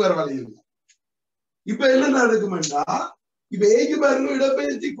அதுக்கு வேற வழி இல்லை. இப்ப என்ன நடக்குமெண்டா, இப்ப ஏக்கு பாருங்க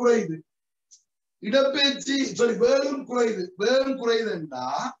இடப்பெயர்ச்சி குறையுது, இடப்பெயர்ச்சி வேகம் குறையுது. வேகம் குறையுதுன்னா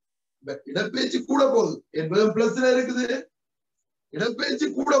இடப்பெயர்ச்சி கூட போகுது. என் வேகம் பிளஸ்ல இருக்குது, இடப்பெயர்ச்சி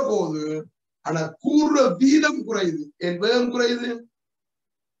கூட போகுது. ஆனா கூறுற வீதம் குறையுது. என் வேகம் குறையுது.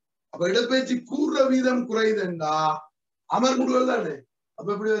 அப்ப இடப்பெயர்ச்சி கூறுற வீதம் குறையுதுன்னா அமர்முடுகள் தானே. அப்ப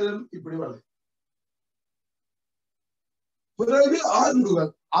எப்படி வரும்? இப்படி வரும். பிறகு ஆறுமுடுகள்.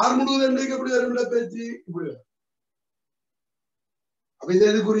 ஆறுமுடுகள் என்றைக்கு எப்படி வரும்? இடப்பெயர்ச்சி இப்படி வரும். அப்ப இது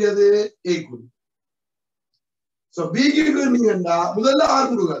எதுக்குரியது? ஏக்குரிய. சோ பிக்கு இருந்தீங்கன்னா முதல்ல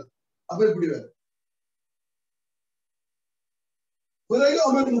ஆறுமுடுகள், அப்ப இப்படி வரும். பிறகு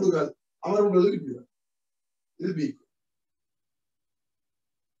அமர்முடுகள், அமர்முடுகளுக்கு இப்படி வரும். இது பி.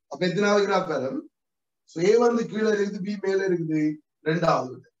 அப்ப எத்தனாவது கிராஃப் வரும்? ஏ வந்து கீழே இருக்குது, பி மேல இருக்குது,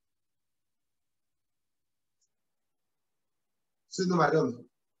 2வது. இந்த மாதிரி வந்து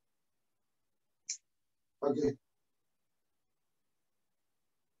ஓகே.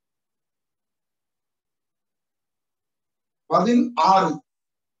 பதினாறு.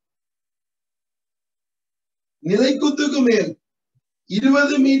 நிலைக்குத்துக்கு மேல்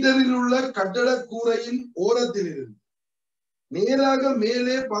 20 மீட்டரில் உள்ள கட்டட கூரையின் ஓரத்தில் இருந்து நேராக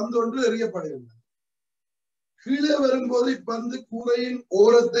மேலே பந்தொன்று எறியப்படுகின்றது. கீழே வரும்போது இப்பந்து கூரையின்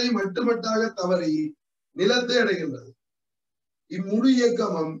ஓரத்தை மட்டுமட்டாக தவறி நிலத்தை அடைகின்றது. இம்முழு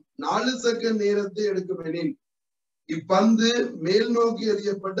இயக்கமும் 4 செகண்ட் நேரத்தை எடுக்கும் எனில் இப்பந்து மேல் நோக்கி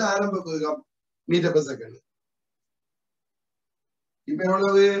எறியப்பட்ட ஆரம்ப வேகம் மீட்டர் பெர் செகண்ட். இப்ப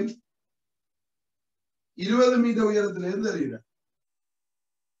எவ்வளவு? 20 மீட்டர் உயரத்துல இருந்து எறிகிற.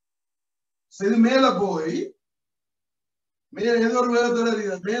 இது மேல போய் மேல ஏதோ ஒரு வேகத்தோட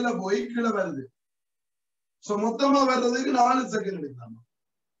எறிகிற, மேல போய் கீழே வருது. மொத்தமா வர்றதுக்கு 4 செகண்ட் எடுக்கலாம்.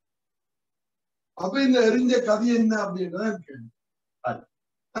 அப்ப இந்த எரிஞ்ச கதி என்ன அப்படின்றத கேள்வி.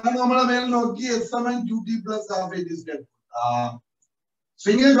 நம்மள மேல் நோக்கி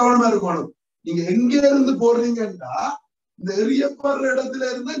கவனமா இருக்கணும். நீங்க எங்க இருந்து போடுறீங்கன்னா இந்த எரியப்படுற இடத்துல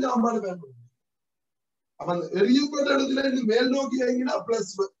இருந்து ஞாபகம் பயன்படுத்தும். அப்ப அந்த எரியப்பட்ட இடத்துல இருந்து மேல் நோக்கி எங்கன்னா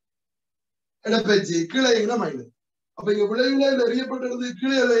பிளஸ் இடப்பெயர்ச்சி, கீழே எங்கன்னா மைனஸ். அப்ப இங்க விளைவுல இந்த எரியப்பட்ட இடத்துக்கு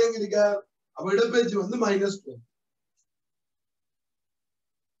கீழே இயங்கிருக்க அப்ப இடப்பெயர்ச்சி வந்து -20.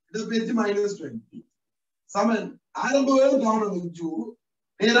 இடப்பெயர்ச்சி -20 சமன் ஆரம்ப வேகம் கவனம்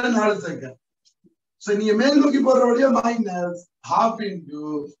நேரா 4 செகண்ட். சோ நீங்க மேல் நோக்கி போற வழியா -12 into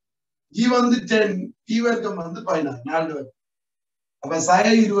g வந்து 10 t வர்க்கம் வந்து 16 4 வர்க்கம். அப்ப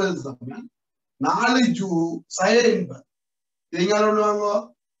sin 20 சமன் 4 ஜூ sin 80. இங்க சொல்லுவாங்க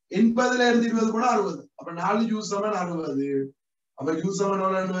 80ல இருந்து 20 போனா 60. அப்ப 4 ஜூ சமன் 60. அப்ப ஜூ சமன்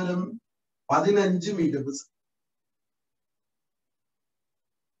எவ்வளவு வரும் 15 மீட்டர்.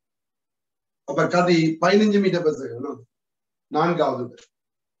 அப்ப கதி 15 மீட்டர் per second. நான்காவது பேர்.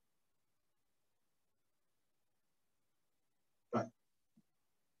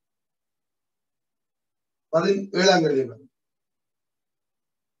 17ஆம் கடிதம்.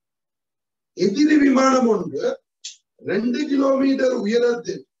 எதிரி விமானம் ஒன்று 2 கிலோமீட்டர்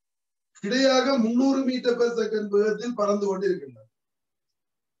உயரத்தில் கிடையாக 300 மீட்டர் per second வேகத்தில் பறந்து கொண்டிருக்கின்றது.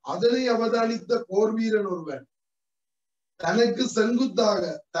 அதனை அவதானித்த போர் வீரன் ஒருவன் தனக்கு செங்குத்தாக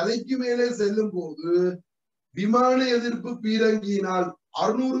தலைக்கு மேலே செல்லும் போது விமான எதிர்ப்பு பீரங்கியினால்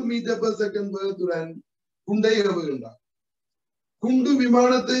 600 மீட்டர் per second வேகத்துடன் குண்டை ஏவுகின்றார். குண்டு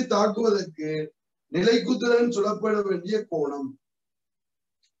விமானத்தை தாக்குவதற்கு நிலைக்குத்துடன் சுடப்பட வேண்டிய கோணம்.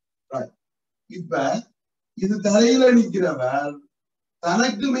 இப்ப இது தரையில நிக்கிறவர்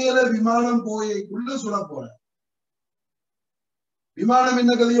தனக்கு மேல விமானம் போயக்குள்ள சுட போற. விமானம்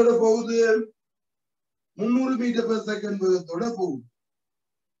என்ன கதையோட போகுது 300 மீட்டர் per second வேகத்தோட போகுது.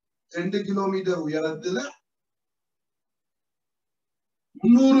 2 கிலோமீட்டர் உயரத்துல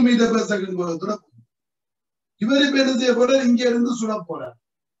 300 மீட்டர் per second வேகத்தோட போகுது. இவர் இப்ப என்ன செய்ய போற இங்க இருந்து சுட போற.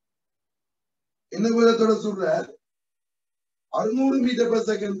 என்ன வேகத்தோட சுடுற 600 மீட்டர் per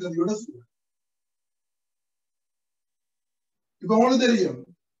second கதையோட சுடுற. இப்ப உங்களுக்கு தெரியும்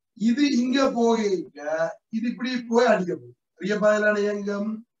இது இங்க போக இது இப்படி போய் அடிக்க போகுது. பெரிய பாதையிலான இயங்கம்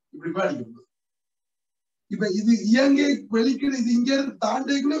இப்படி போய் அடிக்க போகுது. இப்ப இது இயங்கை வெளிக்கிடு இது இங்க இருந்து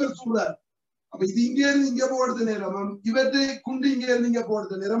தாண்டிக்குள்ள இவர் சொல்றாரு. அப்ப இது இங்க இருந்து இங்க போடுறது நேரமும் இவற்றை குண்டு இங்க இருந்து இங்க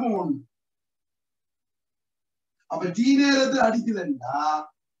போடுறது நேரமும் ஒண்ணு. அப்ப டி நேரத்தில் அடிக்குதுன்னா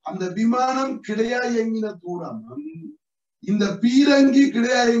அந்த விமானம் கிடையா இயங்கின தூரமும் இந்த பீரங்கி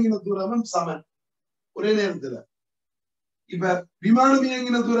கிடையா இயங்கின தூரமும் சமன் ஒரே நேரத்துல. இப்ப விமானம்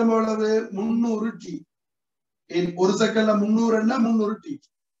இயங்கின தூரம் எவ்வளவு 300 டி. ஒரு செகண்ட்ல 300 டி.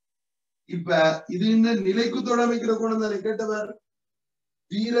 இப்ப இது என்ன நிலைக்குத்தோட அமைக்கிற கோணம் தானே கேட்டவர்.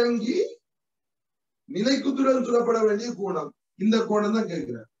 பீரங்கி நிலைக்குத்துடன் சுடப்பட வேண்டிய கோணம் இந்த கோணம் தான்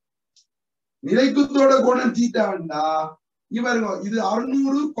கேட்கிறார். நிலைக்குத்தோட கோணம் தீட்டா வேண்டா இவருங்க இது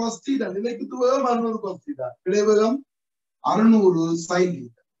 600 cos தீட்டா. நிலைக்குத்து வேகம் 600 cos தீட்டா. கிடைவேகம் 600 sin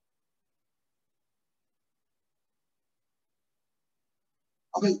theta.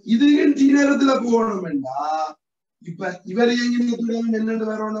 அப்ப இது டி நேரத்துல போகணும் வேண்டா. இப்ப இவர் இயங்கின தூரம் என்னென்று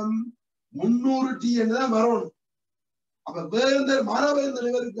வரணும் 300 டி என்றுதான் வரணும். அப்ப வேகந்தர் மாறாவேந்தர்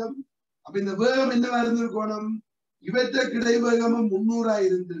இவருக்கும். அப்ப இந்த வேகம் என்னவா இருந்திருக்கணும் இவற்ற கிடைவேகமும் 300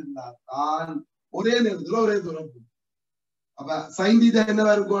 இருந்திருந்தால் தான் ஒரே நேரத்துல ஒரே தூரம் போகும். அப்ப சைன் தீட்டா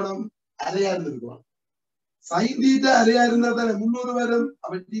என்னவா இருக்கணும் அரையா இருந்திருக்கணும். சைன் தீட்டா அரையா இருந்தா தானே 300 வரும்.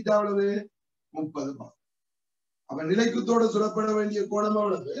 அப்ப தீட்டா எவ்வளவு 30. அப்ப நிலைக்குத்தோட சுடப்பட வேண்டிய கோணம்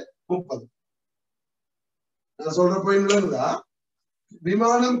எவ்வளவு 30. நான் சொல்ற போயின்னா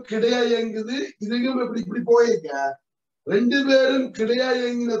விமானம் கிடையா இயங்குது. இதுக்கும் இப்படி இப்படி போயிருக்க 2 பேரும் கிடையா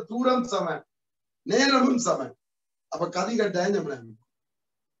இயங்கின தூரம் சமன் நேரமும் சமன். அப்ப கதி கட்டாயம்.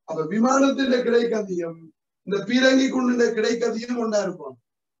 அப்ப விமானத்தின் கிடைக்கதியும் இந்த பீரங்கி கொண்டு கிடைக்கதியும் ஒன்றா இருக்கும்.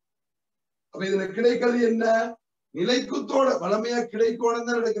 அப்ப இதுல கிடைக்கதி என்ன நிலைக்குத்தோட வளமையா கிடைக்கோணம்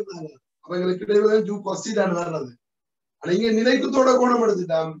தான் நடக்கிறாங்க. அப்ப எங்களுக்கு கிடையாது ஜூ கொஸ்டிடான் வர்றது. ஆனா இங்க நிலைக்குத்தோட கோணம்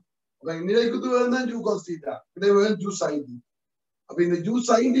எடுத்துட்டான். அப்ப நிலைக்குத்து தான் ஜூ கொஸ்டிடா கிடையாது ஜூ சைன் தீட்டா. அப்ப இந்த ஜூ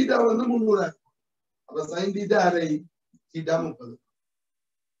சைன் தீட்டா வந்து 300. அப்ப சைன் தீட்டா அரை தீட்டா 30.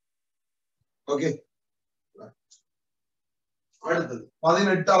 ஓகே. அடுத்தது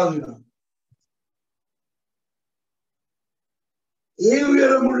 18வது வினா. ஏ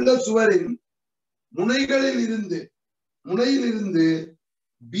உயரமுள்ள சுவரின் முனையிலிருந்து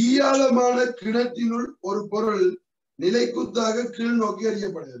பி ஆழமான கிணற்றினுள் ஒரு பொருள் நிலைக்குத்தாக கீழ் நோக்கி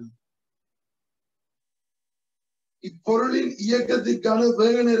அறியப்படுகிறது. இப்பொருளின் இயக்கத்திற்கான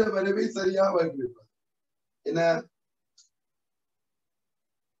வேக நேர வரைவை சரியாக வைத்திருப்பது என்ன?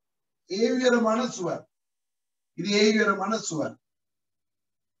 ஏ உயரமான சுவர். இது ஏ உயரமான சுவர்.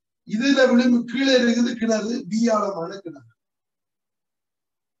 இதுல விளிம்பு கீழே இருக்குது கிணறு பி ஆழமான கிணறு.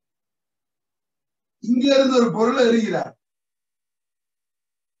 இங்க இருந்து ஒரு பொருள் எறிகிறார்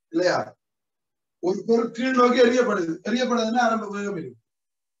இல்லையா? ஒரு பொருள் கீழ் நோக்கி எறியப்படுதுன்னா ஆரம்ப வேகம் இருக்கு.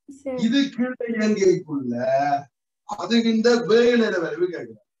 இது கீழே இயங்கைக்குள்ள அதுகின்ற வேக நேர வரைவு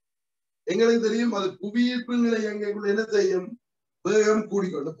கேட்கிறார். எங்களுக்கு தெரியும் அது புவியீர்ப்பு நிலை எங்களுக்குள்ள என்ன செய்யும், வேகம்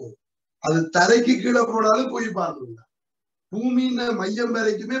கூடிக்கொண்டு போகும். அது தரைக்கு கீழே போனாலும் போய் பாருங்க, பூமியின் மையம்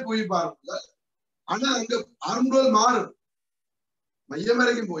வரைக்குமே போய் பாருங்க. ஆனா அங்க ஆர்முடல் மாறும், மையம்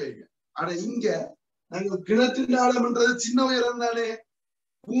வரைக்கும் போயிருங்க. ஆனா இங்க நாங்க கிணற்றின் ஆழம்ன்றது சின்ன உயரம் தானே,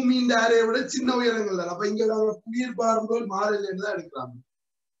 பூமியின் அறையை விட சின்ன உயரங்கள் தான். அப்ப இங்க நாங்க புவியீர்ப்பு ஆர்முடல் மாறலைன்னு தான் எடுக்கிறாங்க.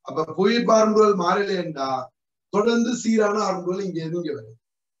 அப்ப புவியீர்ப்பு ஆர்முடல் மாறலைன்னா தொடர்ந்து சீரான ஆர்முடல் இங்க இருந்து இங்க வரும்.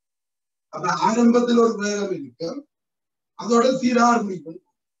 அப்ப ஆரம்பத்தில் ஒரு வேகம் இருக்கு, அதோட சீரா ஆரம்பிக்கும்.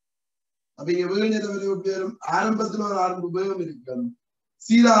 அப்ப இங்க வேக நேரம் ஆரம்பத்துல ஒரு ஆரம்ப வேகம் இருக்கு,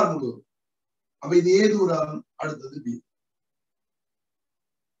 சீரா ஆரம்பிக்கும். அப்ப இது ஏ தூரம், அடுத்தது பி.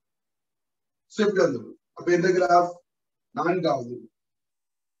 அப்ப இந்த கிராஃப் நான்காவது.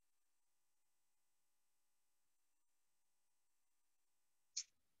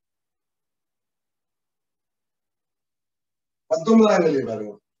 பத்தொன்பதாம் கேள்வி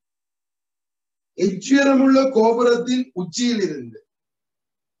பாருங்க. எச்சுயரமுள்ள கோபுரத்தின் உச்சியில் இருந்து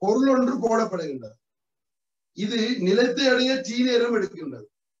பொருள் ஒன்று போடப்படுகின்றது. இது நிலத்தை அடைய T நேரம் எடுக்கின்றது.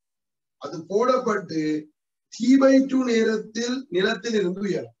 அது போடப்பட்டு T/2 நேரத்தில் நிலத்தில் இருந்து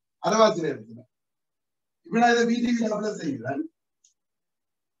உயரும், அரைவாசி நேரத்தில். இப்ப நான் இதை வீட்டுக்கு செய்கிறேன்.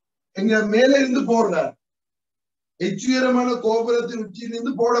 எங்க மேல இருந்து போடுறார், எச்சுயரமான கோபுரத்தின்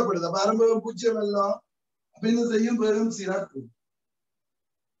உச்சியிலிருந்து போடப்படுது. அப்ப ஆரம்பம் பூச்சியம் எல்லாம் அப்ப என்ன செய்யும், வேகம் சீராட்டு.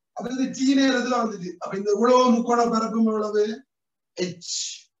 அப்ப இந்த T நேரத்துல வந்துச்சு. அப்ப இந்த உழவு முக்கோண பரப்பும் எவ்வளவு, H.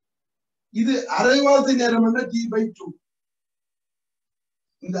 இது அரைவாசி நேரம் T/2.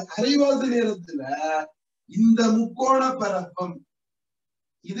 இந்த அரைவாசி நேரத்துல இந்த முக்கோண பரப்பும்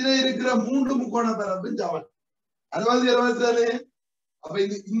இதுல இருக்கிற 3 முக்கோண பரப்பும் சமன். அரைவாசி தானே. அப்ப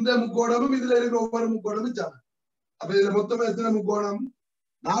இந்த முக்கோணமும் இதுல இருக்கிற ஒவ்வொரு முக்கோணமும் சமன். அப்ப இதுல மொத்தமா எத்தனை முக்கோணம்,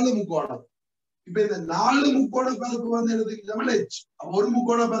 4 முக்கோணம். இப்ப இந்த 4 முக்கோண பரப்பு வந்து எனக்கு சமன் H. ஒரு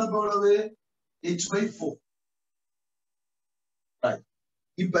முக்கோண பரப்பு எவ்வளவு, H/4.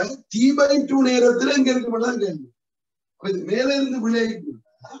 இப்ப T/2 நேரத்துல இங்க இருக்க கேள்வி. இது மேல இருந்து விளைவிக்க,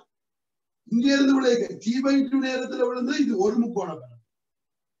 இங்க இருந்து விளைவிக்க T/2 நேரத்துல விழுந்து இது ஒரு முக்கோண பரப்பு.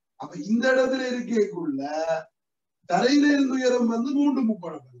 அப்ப இந்த இடத்துல இருக்கக்குள்ள தரையில இருந்து உயரம் வந்து 3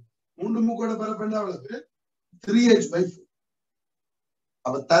 முக்கோண பரப்பு. 3 முக்கோண பரப்பு என்ன அவ்வளவு, 3H/4.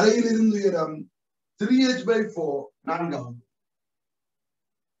 அப்ப தரையில் இருந்து உயரம் 3H/4 நான்காவது.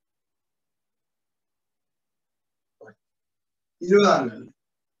 இருபதாம்.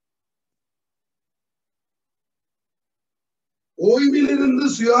 ஓய்விலிருந்து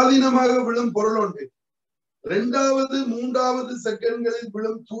சுயாதீனமாக விழும் பொருள் ஒன்று 2வது 3வது செகண்ட்களில்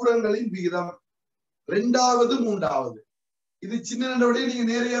விழும் தூரங்களின் விகிதம் 2வது 3வது. இது சின்ன நடவடிக்கை நீங்க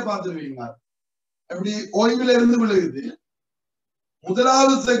நேரையா பார்த்துருவீங்க. அப்படி ஓய்வுல இருந்து விழுகுது,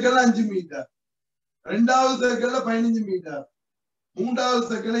 1வது செகண்ட் 5 மீட்டர், 2வது செகண்ட்ல 15 மீட்டர், 3வது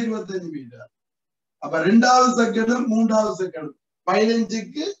செகண்ட்ல 25 மீட்டர். அப்ப 2வது செகண்ட் 3வது செகண்ட்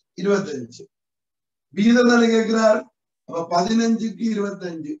 15க்கு 25 விகிதம் தானே கேட்கிறார். அப்ப 15க்கு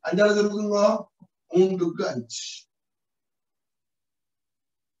 25 அஞ்சாவது இருக்குங்க, 3க்கு 5.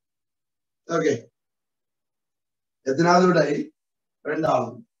 ஓகே, எத்தனாவது விடை,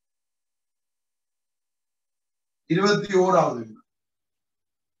 2வது. 21வது.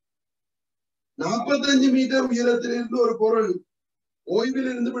 45 மீட்டர் உயரத்திலிருந்து ஒரு பொருள் ஓய்வில்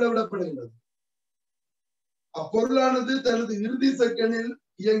இருந்து விடப்படுகின்றது. அப்பொருளானது தனது இறுதி செகண்டில்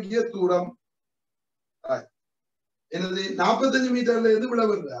இயங்கிய தூரம் எனது 45 மீட்டர்ல இருந்து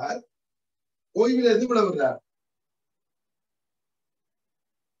விடவிடுறார், ஓய்வில இருந்து விடவிடுறார்.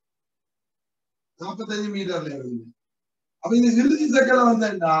 45 மீட்டர்ல இருந்து. அப்ப இந்த இறுதி செகண்ட்ல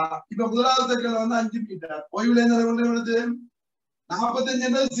வந்தேன்னா, இப்ப 1வது செகண்ட்ல வந்து 5 மீட்டர், ஓய்வுல இருந்து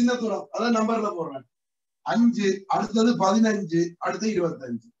 45 சின்ன தூரம், அதான் நம்பர்ல போடுறேன். 5, அடுத்தது 15, அடுத்து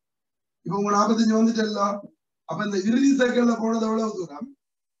 25. இப்ப உங்க 45 வந்துட்டு எல்லாம். அப்ப இந்த இறுதி செகண்ட்ல போனது எவ்வளவு தூரம்,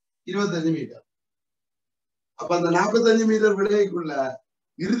 25 மீட்டர். அப்ப அந்த 45 மீட்டர் விடைக்குள்ள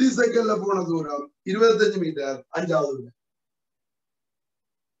இறுதி செகண்ட்ல போன தூரம் 25 மீட்டர், 5வது விடை.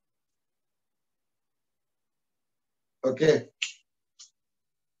 ஓகே,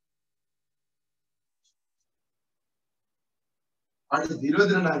 அடுத்து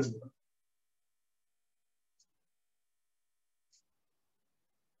 22வது.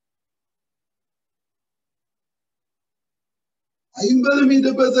 50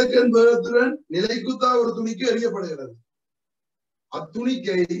 மீட்டர் per செகண்ட் வேகத்துடன் நிலைக்குத்தா ஒரு துணிக்கு எறியப்படுகிறது.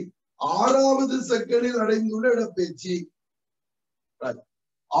 அத்துணிக்கை 6வது செகண்டில் அடைந்துள்ள இடப்பெயர்ச்சி.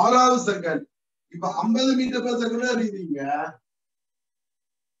 6வது செகண்ட். இப்ப 50 மீட்டர் per செகண்ட் அறிவீங்க.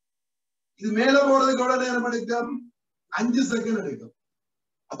 இது மேல போறதுக்கு எவ்வளவு நேரம் எடுக்கும், 5 செகண்ட் எடுக்கும்.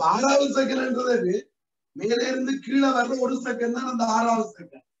 அப்ப 6வது செகண்ட்ன்றது மேல இருந்து கீழே வர்ற 1 செகண்ட் தான் அந்த 6வது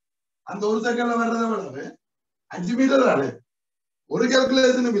செகண்ட். அந்த ஒரு செகண்ட்ல வர்றதை விட 5 மீட்டர் தானே. ஒரு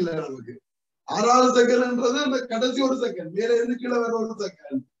கால்குலேஷனும் இல்லை நமக்கு. 6வது செகண்ட்ன்றது அந்த கடைசி ஒரு செகண்ட், மேல இருந்து கீழே வர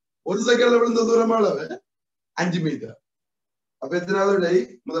ஒரு செகண்ட்ல விழுந்த தூரம் அளவு 5 மீட்டர். அப்ப எத்தனாவது விடை?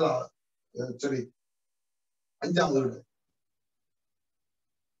 முதலாவது. சரி, 5வது விடை.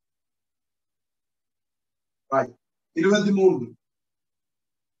 23.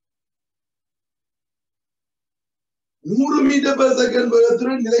 100 மீட்டர் per செகண்ட்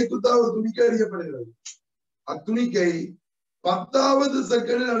வேகத்துடன் நிலைக்குத்தா ஒரு துணிக்கை அடிக்கப்படுகிறது. அத்துணிக்கை 10வது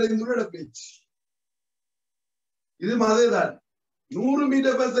செகண்டில் அடைந்துள்ள இடப்பெயர்ச்சி. இது அதேதான். 100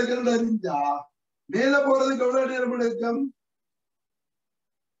 மீட்டர் per செகண்ட் அறிஞ்சா மேல போறதுக்கு எவ்வளவு நேரம் எடுக்கும்?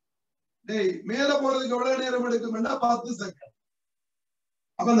 மேல போறதுக்கு எவ்வளவு நேரம் எடுக்கும்? 10 செகண்ட்.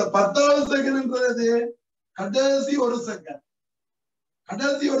 அப்ப அந்த 10வது செகண்ட்ன்றது கடைசி ஒரு செகண்ட்.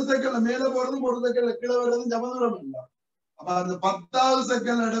 கடைசி ஒரு செகண்ட்ல மேல போறதும் ஒரு செகண்ட்ல கீழே வர்றதும் சம தூரம் இல்ல. அப்ப அந்த 10வது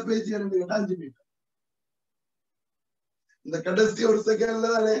செகண்ட் இடப்பெயர்ச்சி எனக்கு 5 மீட்டர். இந்த கடைசி ஒரு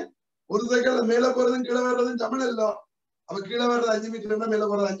செகண்ட்ல தானே, ஒரு செகண்ட்ல மேல போறதும் கீழே வர்றதும் சமம் இல்ல. அப்ப கீழே வர்றது 5 மீட்டர்னா மேல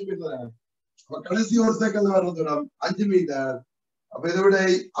போறது 5 மீட்டர் தானே. அப்ப கடைசி ஒரு செகண்ட்ல வர்ற தூரம் 5 மீட்டர். அப்ப இதை விட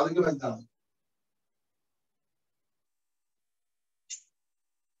அதுக்கு வந்தாங்க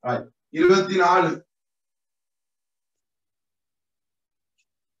 24.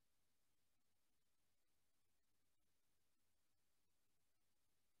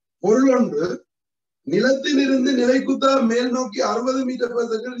 பொருள் ஒன்று நிலத்திலிருந்து நிலைக்குத்தா மேல் நோக்கி 60 மீட்டர் per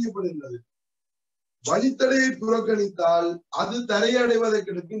செகண்ட் அறியப்படுகிறது. வழித்தடையை புறக்கணித்தால் அது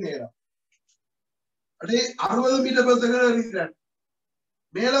தரையடைவதற்கு எடுக்கும் நேரம். 60 மீட்டர் per செகண்ட் அறிகிறான்.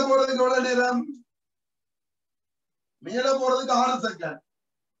 மேல போறதுக்கு எவ்வளவு நேரம்? மேல போறதுக்கு 6 செகண்ட்,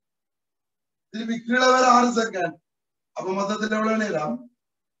 திருப்பி கீழே வர 6 செகண்ட். அப்ப மொத்தத்தில் எவ்வளவு நேரம்?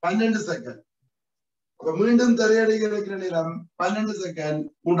 12 செகண்ட். அப்ப மீண்டும் தரையடைக்க வைக்கிற நேரம் 12 செகண்ட்.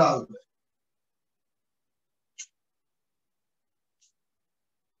 3வது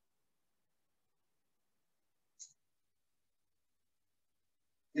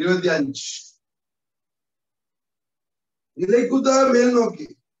 25. நிலைக்குத்தா மேல் நோக்கி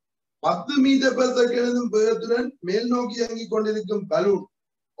 10 மீட்டர் per செகண்ட் வேகத்துடன் மேல் நோக்கி இறங்கிக் கொண்டிருக்கும் பலூன்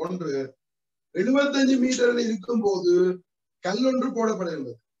ஒன்று 75 மீட்டரில் இருக்கும் போது கல் ஒன்று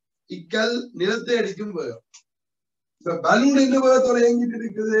போடப்படுகிறது. இக்கல் நிலத்தை அடிக்கும் வேகம். இப்ப பலூன் என்ன வேகத்தோட இயங்கிட்டு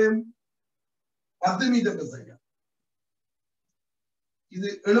இருக்குது? 10 மீட்டர் per செகண்ட். இது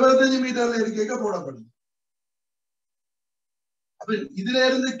 75 மீட்டர்ல இருக்க போடப்படுது. அப்ப இதுல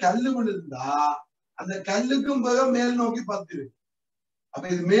இருந்து கல்லு விழுந்தா அந்த கல்லுக்கும் வேகம் மேல் நோக்கி 10 இருக்கு. அப்ப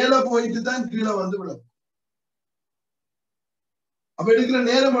இது மேல போயிட்டு தான் கீழே வந்து விழும். அப்ப எடுக்கிற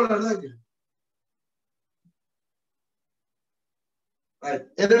நேரம்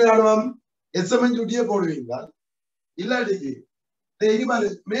என்ன ஆடுவோம்? எஸ்எம்என் சுட்டியே போடுவீங்களா? இல்லாட்டிக்கு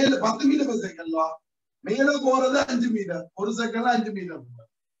மேல 10 மீட்டர் per செகண்ட்ல மேல போறது 5 மீட்டர், ஒரு செகண்ட்ல 5 மீட்டர்.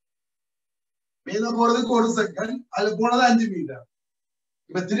 மேல போறதுக்கு ஒரு செகண்ட், அதுல போனது 5 மீட்டர்.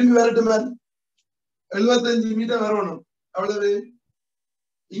 இப்ப திரும்பி வரட்டுமே, 75 மீட்டர் வரணும். அவ்வளவு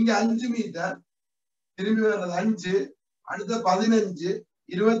இங்க 5 மீட்டர், திரும்பி வர்றது 5, அடுத்த 15,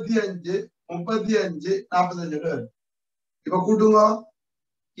 25, 35, 45 வரும். இப்ப கூட்டுங்க.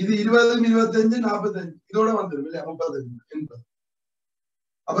 இது 20, 25, 45 இதோட வந்துடும் இல்லையா? 35, 80.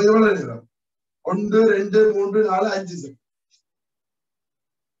 அப்ப இது எவ்வளவு நேரம்? 1, 2, 3, 4, 5 செகண்ட்.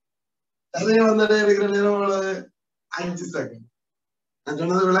 நிறைய வந்த இருக்கிற நேரம் எவ்வளவு? 5 செகண்ட். நான்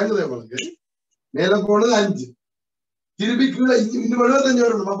சொன்னது விளங்குது உங்களுக்கு? மேல போனது 5, திருப்பி கீழே இன்னும் 75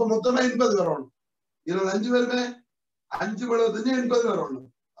 வரணும். அப்ப மொத்தமா 80 வரணும். இதுல 5 வருமே, 5, 75, 80 வரணும்.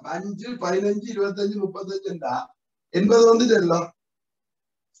 5, 15, 25, 35 80 வந்துட்டு எல்லாம்.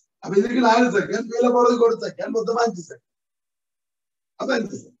 அப்ப இதுக்கு 4 செகண்ட், மேல போறதுக்கு ஒரு செகண்ட், மொத்தமா 5 செகண்ட். அப்ப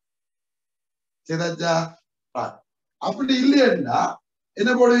 5 செகண்ட். சரிதாச்சா? அப்படி இல்லையா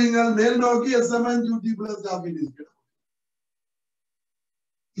என்ன போடுவீங்க? மேல் நோக்கி எஸ்எம்என் யூடி பிளஸ் காப்பி.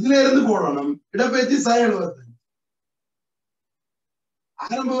 இதுல இருந்து போடணும். இடப்பெயர்ச்சி 75.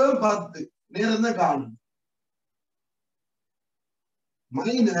 ஆரம்பம் 10, நேரம் தான் காணும்.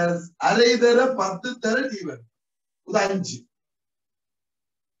 மைனஸ் அரை தர 10 தர டிவர் 5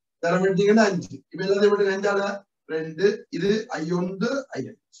 தர விட்டீங்கன்னா 5. இப்ப எல்லாத்தையும் விட்டு 2, இது 1,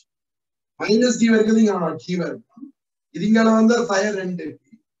 5 மைனஸ் டி வரைக்கும் இங்க டிவர் இருக்கும். இது இங்க வந்து சய 2,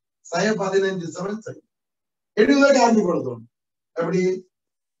 சய 15, 7 சரி 70 காப்பி கொடுத்தோம். எப்படி?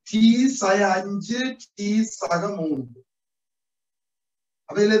 டி சய 5, டி சக 3.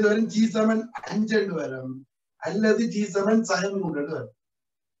 அப்ப இதுல இது வரும் G7 5 வரும், அல்லது G7 சயம் 3 வரும்.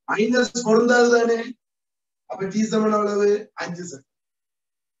 மைனஸ் பொருந்தாது தானே. அப்ப G7 எவ்வளவு? 5 செகண்ட்.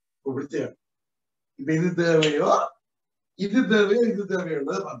 இப்ப இது தேவையோ இது தேவையோ இது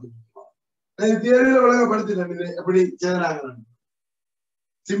தேவையோன்றதை பார்த்துக்கணும். நான் தியரியில விளங்கப்படுத்தினேன் இது எப்படி செய்யறாங்க.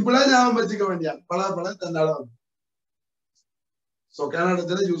 சிம்பிளா ஞாபகம் வச்சுக்க வேண்டிய பல தன்னால சோ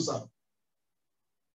கன்னடத்துல யூஸ் ஆகும்.